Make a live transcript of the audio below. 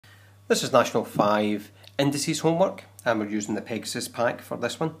This is National 5 Indices homework, and we're using the Pegasus pack for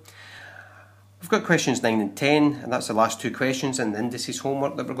this one. We've got questions 9 and 10, and that's the last two questions in the Indices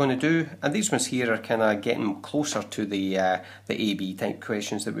homework that we're going to do. And these ones here are kind of getting closer to the AB type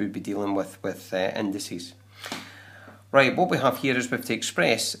questions that we would be dealing with indices. Right, what we have here is we have to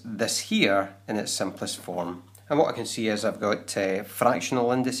express this here in its simplest form. And what I can see is I've got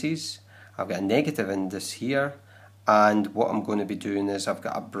fractional indices, I've got a negative index here, and what I'm going to be doing is I've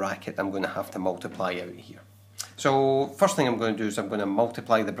got a bracket I'm going to have to multiply out here. So first thing I'm going to do is I'm going to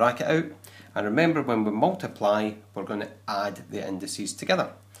multiply the bracket out, and remember when we multiply we're going to add the indices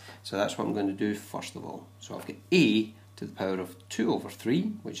together. So that's what I'm going to do first of all. So I've got a to the power of 2 over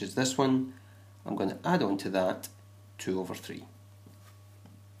 3, which is this one. I'm going to add on to that 2 over 3.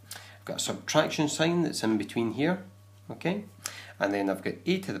 I've got a subtraction sign that's in between here, okay? And then I've got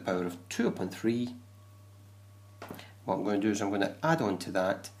a to the power of 2 upon 3. What I'm going to do is I'm going to add on to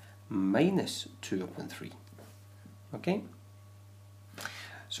that minus 2 upon 3. Okay?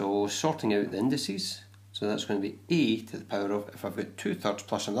 So sorting out the indices, so that's going to be a to the power of, if I've got 2/3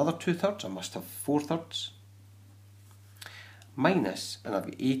 plus another 2/3, I must have 4/3. Minus, and I've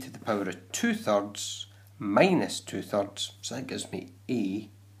got a to the power of 2/3 minus 2/3, so that gives me a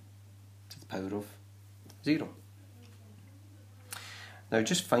to the power of 0. Now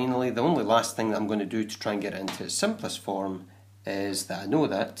just finally, the only last thing that I'm going to do to try and get it into its simplest form is that I know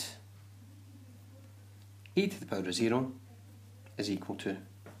that a to the power of 0 is equal to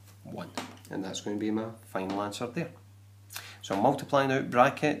 1. And that's going to be my final answer there. So multiplying out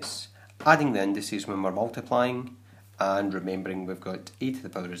brackets, adding the indices when we're multiplying, and remembering we've got a to the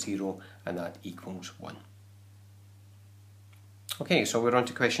power of 0 and that equals 1. Okay, so we're on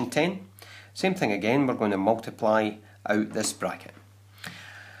to question 10. Same thing again, we're going to multiply out this bracket.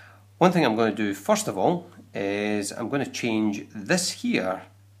 One thing I'm going to do first of all is I'm going to change this here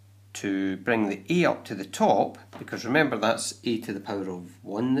to bring the a up to the top, because remember that's a to the power of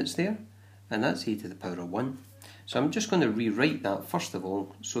 1 that's there, and that's a to the power of 1. So I'm just going to rewrite that first of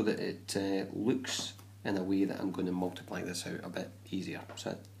all so that it looks in a way that I'm going to multiply this out a bit easier. So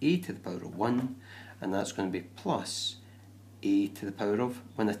that's a to the power of 1, and that's going to be plus a to the power of,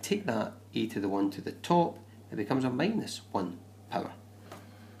 when I take that a to the 1 to the top, it becomes a minus 1 power.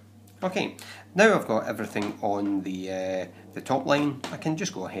 Okay, now I've got everything on the top line, I can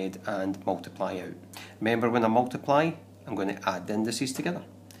just go ahead and multiply out. Remember when I multiply, I'm going to add the indices together.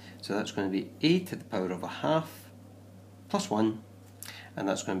 So that's going to be a to the power of a half plus 1, and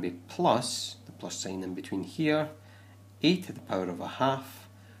that's going to be plus, the plus sign in between here, a to the power of a half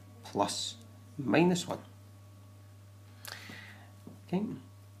plus minus 1. Okay,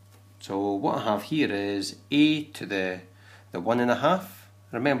 so what I have here is a to the 1.5.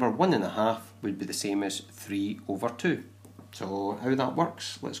 Remember, 1.5 would be the same as 3 over 2. So how that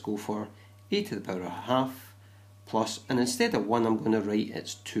works, let's go for a to the power of a half plus, and instead of 1 I'm going to write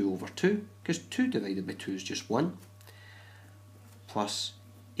it's 2 over 2, because 2 divided by 2 is just 1, plus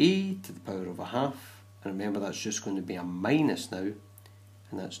a to the power of a half, and remember that's just going to be a minus now,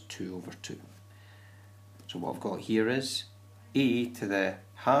 and that's 2 over 2. So what I've got here is a to the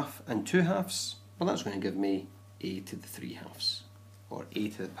half and 2 halves, well that's going to give me a to the 3 halves, or a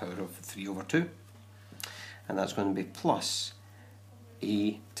to the power of 3 over 2, and that's going to be plus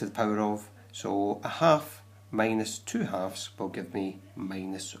a to the power of, so a half minus 2 halves will give me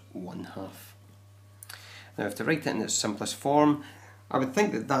minus 1 half. Now if to write it in its simplest form, I would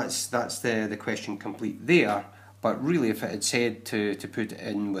think that that's the question complete there, but really if it had said to put it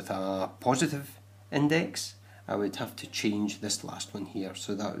in with a positive index, I would have to change this last one here,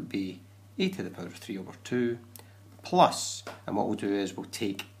 so that would be a to the power of 3 over 2 plus, and what we'll do is we'll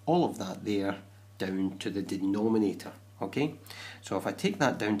take all of that there down to the denominator. Okay, so if I take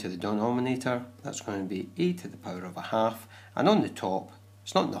that down to the denominator, that's going to be a to the power of a half, and on the top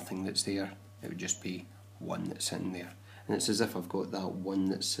it's not nothing that's there, it would just be 1 that's sitting there, and it's as if I've got that 1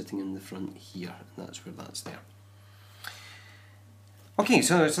 that's sitting in the front here, and that's where that's there. Okay,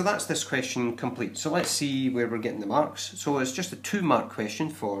 so that's this question complete. So let's see where we're getting the marks. So it's just a 2-mark question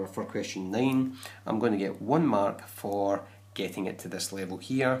for question 9. I'm going to get 1 mark for getting it to this level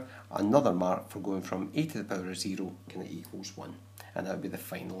here, another mark for going from a to the power of 0 kind of equals 1, and that would be the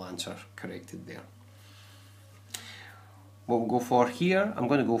final answer corrected there. What we'll go for here, I'm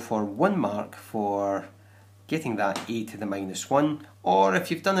going to go for 1 mark for getting that a to the minus 1, or if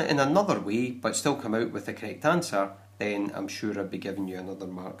you've done it in another way but still come out with the correct answer, then I'm sure I'd be giving you another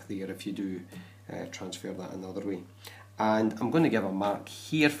mark there if you do transfer that another way. And I'm going to give a mark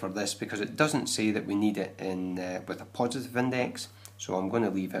here for this because it doesn't say that we need it in with a positive index, so I'm going to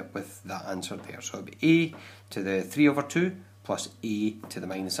leave it with that answer there. So it'll be a to the 3 over 2 plus a to the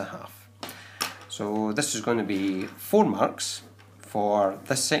minus a half. So this is going to be 4 marks for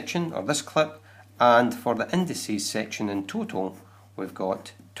this section or this clip, and for the indices section in total we've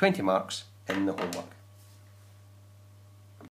got 20 marks in the homework.